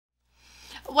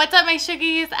What's up my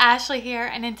sugies, Ashley here,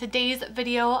 and in today's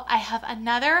video I have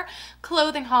another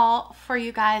clothing haul for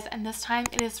you guys, and this time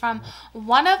it is from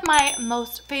one of my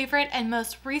most favorite and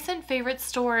most recent favorite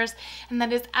stores, and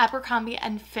that is Abercrombie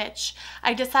and Fitch.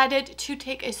 I decided to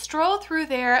take a stroll through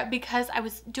there because I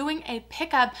was doing a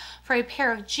pickup for a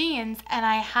pair of jeans and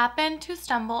I happened to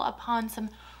stumble upon some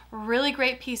really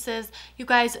great pieces. You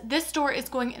guys, this store is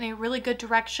going in a really good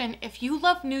direction. If you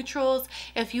love neutrals,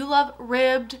 if you love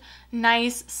ribbed,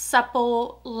 nice,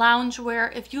 supple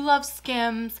loungewear, if you love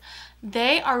Skims,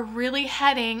 they are really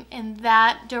heading in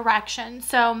that direction.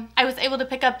 So I was able to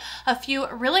pick up a few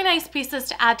really nice pieces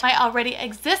to add to my already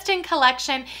existing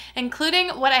collection,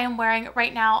 including what I am wearing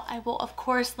right now. I will of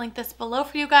course link this below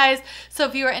for you guys. So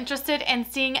if you are interested in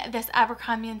seeing this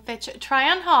Abercrombie and Fitch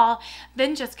try on haul,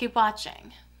 then just keep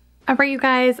watching. Alright you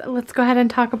guys, let's go ahead and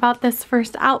talk about this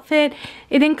first outfit.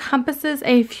 It encompasses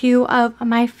a few of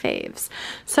my faves.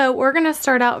 So we're going to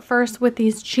start out first with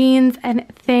these jeans, and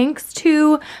thanks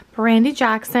to Brandy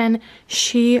Jackson,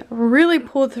 she really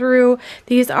pulled through.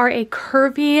 These are a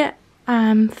curvy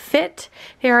fit.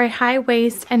 They are a high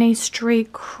waist and a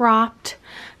straight cropped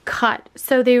cut,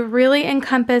 so they really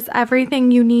encompass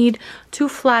everything you need to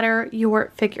flatter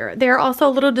your figure. They're also a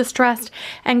little distressed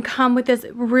and come with this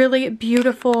really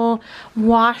beautiful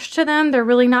wash to them. They're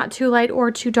really not too light or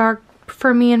too dark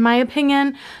for me, in my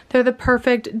opinion. They're the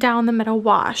perfect down the middle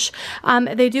wash.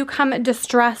 They do come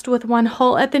distressed with one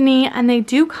hole at the knee, and they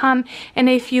do come in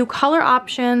a few color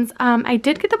options. I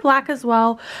did get the black as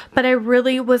well, but I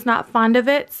really was not fond of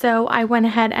it, so I went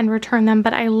ahead and returned them.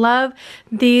 But I love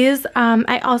these.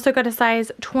 I also got a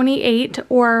size 28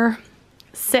 or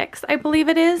 6, I believe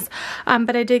it is,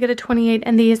 but I did get a 28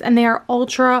 in these, and they are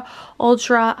ultra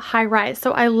high rise,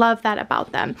 so I love that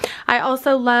about them. I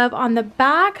also love on the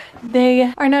back,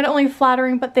 they are not only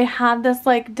flattering, but they have this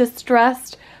like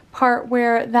distressed part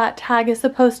where that tag is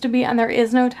supposed to be, and there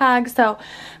is no tag, so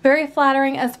very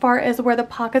flattering as far as where the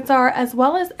pockets are, as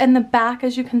well as in the back.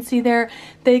 As you can see there,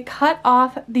 they cut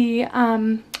off the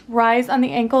rise on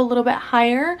the ankle a little bit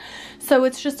higher, so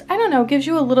it's just, I don't know, gives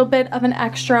you a little bit of an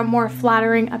extra more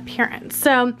flattering appearance.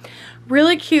 So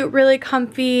really cute, really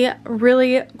comfy,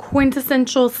 really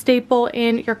quintessential staple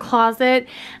in your closet,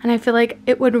 and I feel like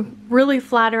it would really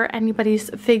flatter anybody's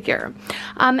figure.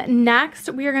 Next,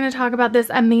 we are going to talk about this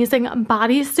amazing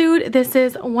bodysuit. This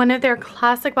is one of their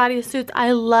classic bodysuits.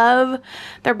 I love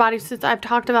their bodysuits. I've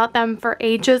talked about them for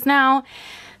ages now.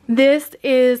 This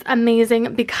is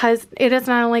amazing because it is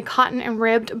not only cotton and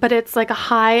ribbed, but it's like a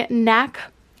high neck.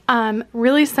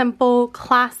 Really simple,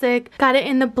 classic. Got it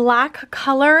in the black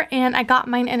color, and I got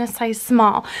mine in a size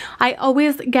small. I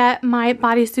always get my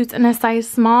bodysuits in a size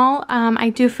small. I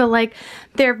do feel like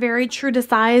they're very true to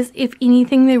size. If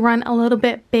anything, they run a little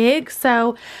bit big,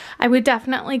 so I would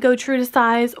definitely go true to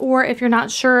size, or if you're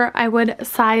not sure, I would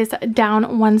size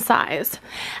down one size.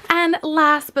 And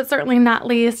last but certainly not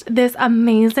least, this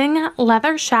amazing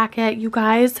leather shacket. You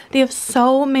guys, they have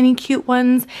so many cute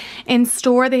ones in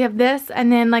store. They have this,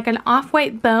 and then like an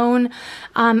off-white bone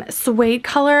suede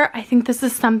color. I think this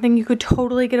is something you could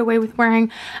totally get away with wearing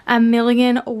a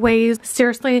million ways.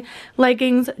 Seriously,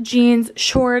 leggings, jeans,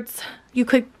 shorts. You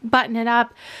could button it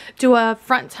up, do a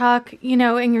front tuck, you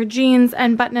know, in your jeans,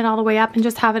 and button it all the way up and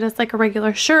just have it as like a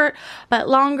regular shirt, but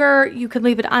longer. You could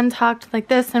leave it untucked like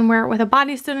this and wear it with a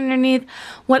bodysuit underneath.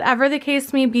 Whatever the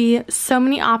case may be, so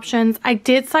many options. I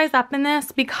did size up in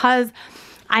this because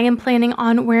I am planning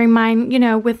on wearing mine, you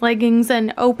know, with leggings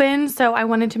and open, so I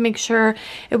wanted to make sure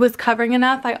it was covering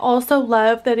enough. I also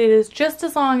love that it is just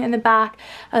as long in the back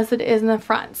as it is in the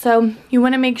front, so you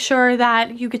want to make sure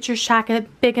that you get your shacket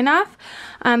big enough.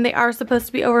 They are supposed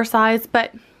to be oversized,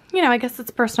 but you know, I guess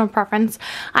it's personal preference.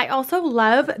 I also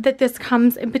love that this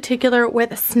comes in particular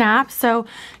with snaps, so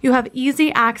you have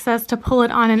easy access to pull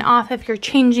it on and off if you're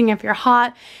changing, if you're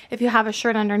hot, if you have a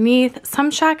shirt underneath.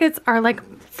 Some shackets are like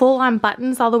full-on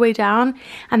buttons all the way down,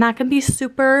 and that can be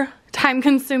super time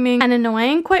consuming and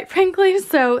annoying, quite frankly,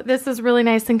 so this is really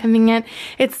nice and convenient.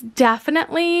 It's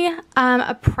definitely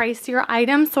a pricier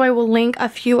item, so I will link a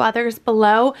few others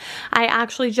below. I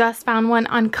actually just found one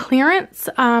on clearance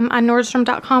on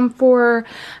Nordstrom.com for,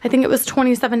 I think it was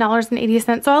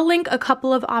 $27.80, so I'll link a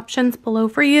couple of options below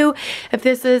for you if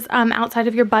this is outside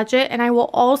of your budget, and I will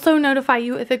also notify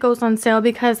you if it goes on sale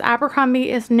because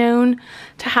Abercrombie is known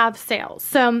to have sales.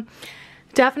 So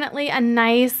Definitely a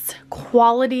nice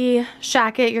quality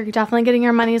shacket. You're definitely getting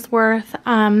your money's worth.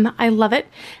 I love it.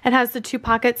 It has the 2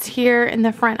 pockets here in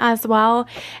the front as well.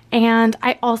 And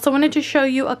I also wanted to show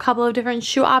you a couple of different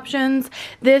shoe options.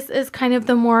 This is kind of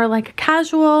the more like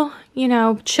casual, you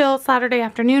know, chill Saturday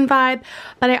afternoon vibe.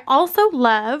 But I also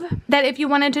love that if you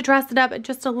wanted to dress it up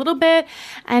just a little bit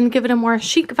and give it a more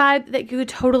chic vibe, that you could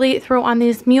totally throw on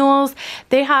these mules.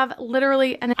 They have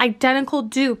literally an identical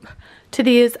dupe to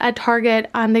these at Target.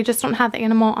 They just don't have the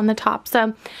animal on the top.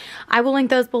 So I will link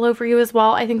those below for you as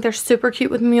well. I think they're super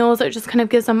cute with mules. It just kind of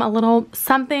gives them a little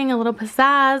something, a little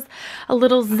pizzazz, a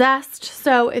little zest.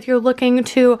 So if you're looking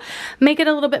to make it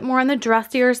a little bit more on the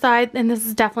dressier side, then this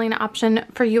is definitely an option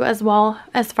for you as well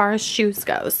as far as shoes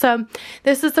go. So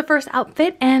this is the first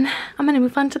outfit and I'm going to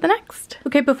move on to the next.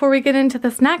 Okay, before we get into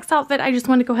this next outfit, I just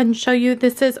want to go ahead and show you.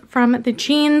 This is from the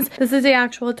jeans. This is the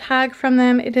actual tag from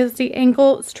them. It is the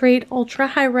ankle straight ultra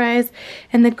high rise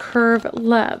and the curve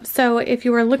love. So if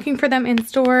you are looking for them in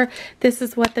store, this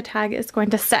is what the tag is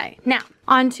going to say. Now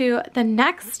on to the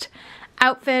next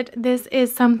outfit. This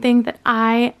is something that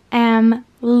I am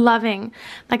loving.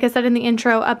 Like I said in the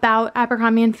intro about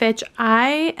Abercrombie and Fitch,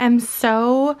 I am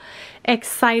so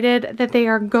excited that they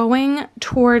are going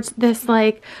towards this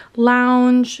like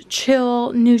lounge,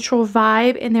 chill, neutral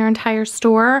vibe in their entire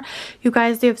store. You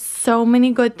guys, they have so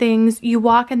many good things. You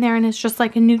walk in there and it's just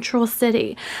like a neutral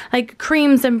city. Like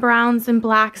creams and browns and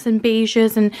blacks and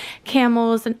beiges and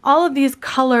camels and all of these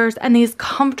colors and these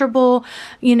comfortable,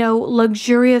 you know,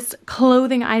 luxurious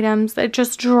clothing items that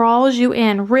just draws you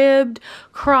in. Ribbed,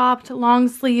 cropped, long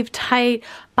sleeve, tight,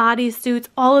 bodysuits,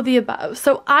 all of the above.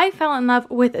 So I fell in love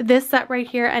with this set right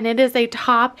here, and it is a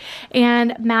top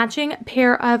and matching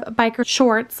pair of biker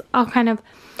shorts. I'll kind of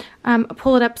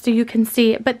pull it up so you can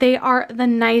see, but they are the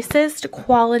nicest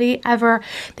quality ever.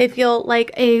 They feel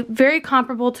like a very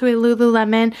comparable to a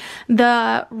Lululemon.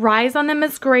 The rise on them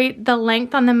is great. The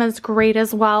length on them is great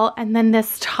as well. And then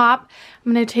this top,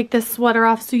 I'm going to take this sweater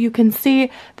off so you can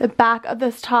see the back of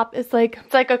this top is like,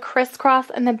 it's like a crisscross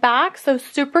in the back. So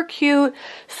super cute,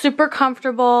 super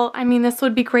comfortable. I mean, this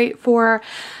would be great for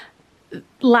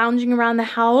lounging around the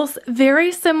house.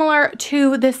 Very similar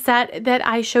to the set that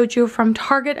I showed you from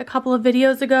Target a couple of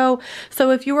videos ago. So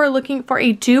if you are looking for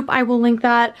a dupe, I will link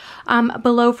that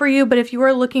below for you. But if you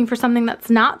are looking for something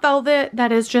that's not velvet,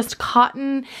 that is just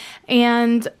cotton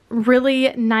and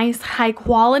really nice high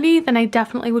quality, then I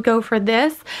definitely would go for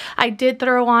this. I did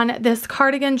throw on this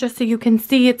cardigan just so you can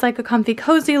see. It's like a comfy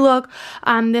cozy look.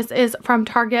 This is from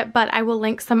Target, but I will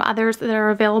link some others that are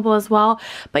available as well.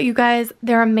 But you guys,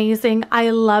 they're amazing.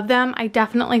 I love them. I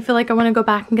definitely feel like I want to go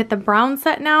back and get the brown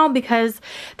set now because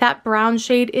that brown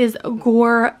shade is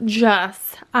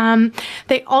gorgeous.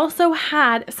 They also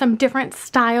had some different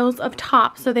styles of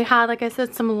tops. So they had, like I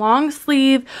said, some long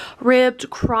sleeve, ribbed,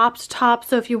 cropped tops.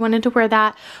 So if you wanted to wear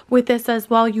that with this as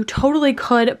well, you totally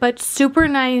could, but super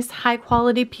nice, high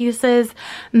quality pieces,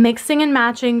 mixing and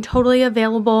matching, totally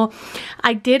available.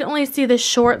 I did only see the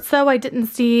shorts though. I didn't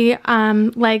see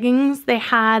leggings. They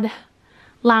had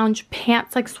lounge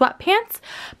pants, like sweatpants,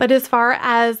 but as far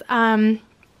as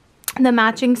the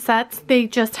matching sets, they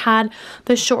just had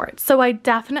the shorts. So I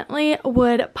definitely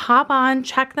would pop on,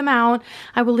 check them out.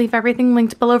 I will leave everything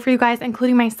linked below for you guys,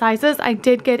 including my sizes. I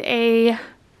did get a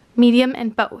medium in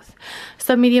both.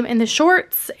 So medium in the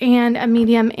shorts and a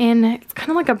medium in, it's kind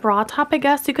of like a bra top, I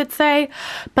guess you could say.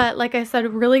 But like I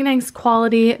said, really nice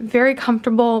quality, very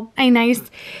comfortable, a nice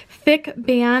thick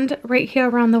band right here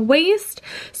around the waist.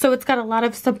 So it's got a lot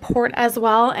of support as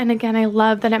well. And again, I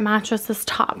love that it matches this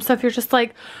top. So if you're just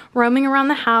like roaming around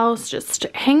the house, just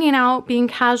hanging out, being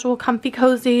casual, comfy,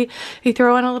 cozy, you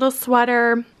throw in a little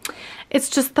sweater, it's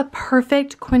just the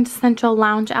perfect quintessential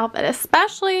lounge outfit,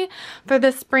 especially for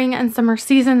the spring and summer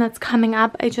season that's coming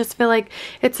up. I just feel like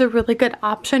it's a really good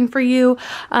option for you.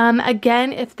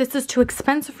 Again, if this is too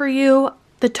expensive for you,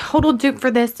 the total dupe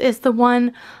for this is the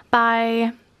one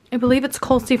by, I believe it's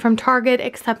Colsey from Target,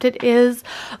 except it is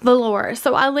velour.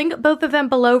 So I'll link both of them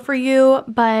below for you.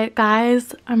 But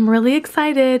guys, I'm really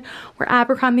excited where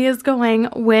Abercrombie is going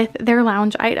with their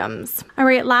lounge items. All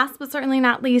right, last but certainly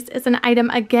not least is an item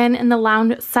again in the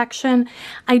lounge section.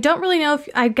 I don't really know if,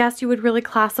 I guess you would really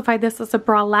classify this as a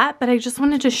bralette, but I just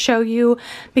wanted to show you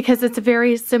because it's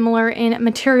very similar in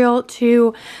material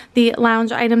to the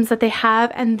lounge items that they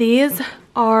have. And these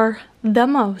are the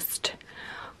most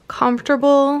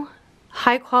comfortable,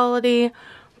 high quality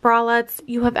bralettes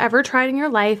you have ever tried in your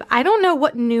life. I don't know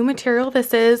what new material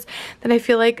this is that I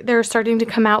feel like they're starting to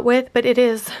come out with, but it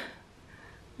is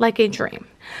like a dream.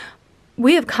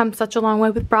 we have come such a long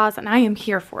way with bras, and I am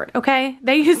here for it, okay?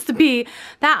 They used to be,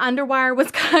 that underwire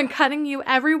was cutting you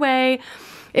every way.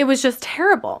 It was just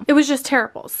terrible. It was just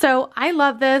terrible. So I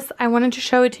love this. I wanted to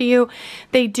show it to you.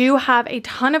 They do have a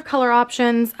ton of color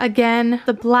options. Again,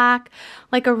 the black,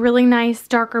 like a really nice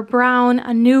darker brown,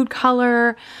 a nude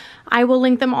color. I will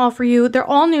link them all for you. They're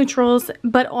all neutrals,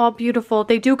 but all beautiful.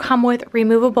 They do come with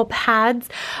removable pads,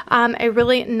 a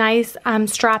really nice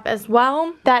strap as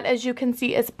well. That, as you can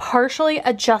see, is partially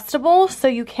adjustable, so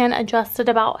you can adjust it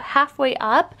about halfway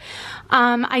up.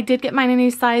 I did get mine in a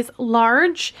size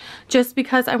large just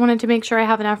because I wanted to make sure I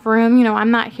have enough room. You know,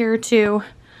 I'm not here to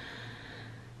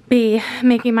be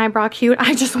making my bra cute.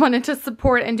 I just wanted to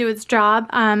support and do its job.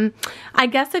 I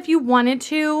guess if you wanted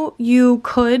to, you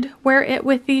could wear it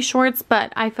with these shorts,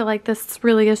 but I feel like this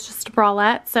really is just a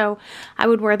bralette, so I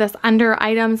would wear this under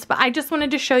items. But I just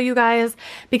wanted to show you guys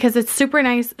because it's super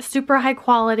nice, super high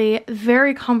quality,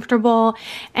 very comfortable,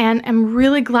 and I'm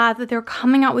really glad that they're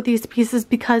coming out with these pieces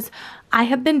because I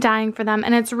have been dying for them,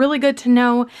 and it's really good to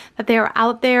know that they are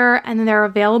out there and they're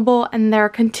available and they're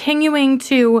continuing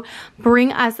to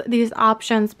bring us these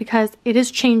options because it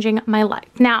is changing my life.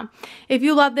 Now, if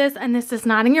you love this and this is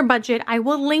not in your budget, I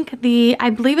will link the,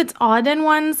 I believe it's Auden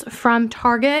ones from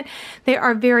Target. They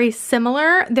are very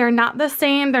similar. They're not the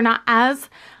same. They're not as,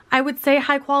 I would say,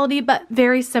 high quality, but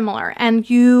very similar, and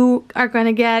you are going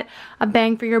to get a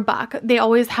bang for your buck. They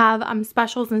always have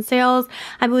specials and sales.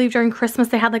 I believe during Christmas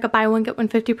they had like a buy one get one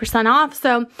 50% off,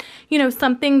 so you know,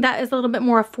 something that is a little bit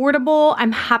more affordable.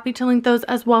 I'm happy to link those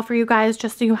as well for you guys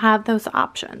just so you have those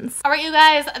options. All right, you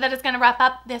guys, that is going to wrap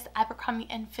up this Abercrombie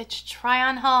and Fitch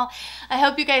try-on haul. I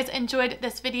hope you guys enjoyed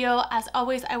this video. As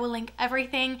always, I will link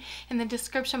everything in the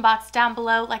description box down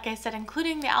below, like I said,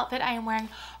 including the outfit I am wearing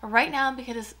right now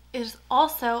because is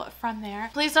also from there.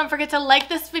 Please don't forget to like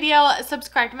this video,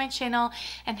 subscribe to my channel,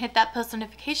 and hit that post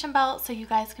notification bell so you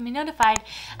guys can be notified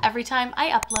every time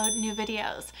I upload new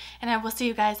videos. And I will see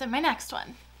you guys in my next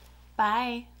one.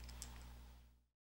 Bye.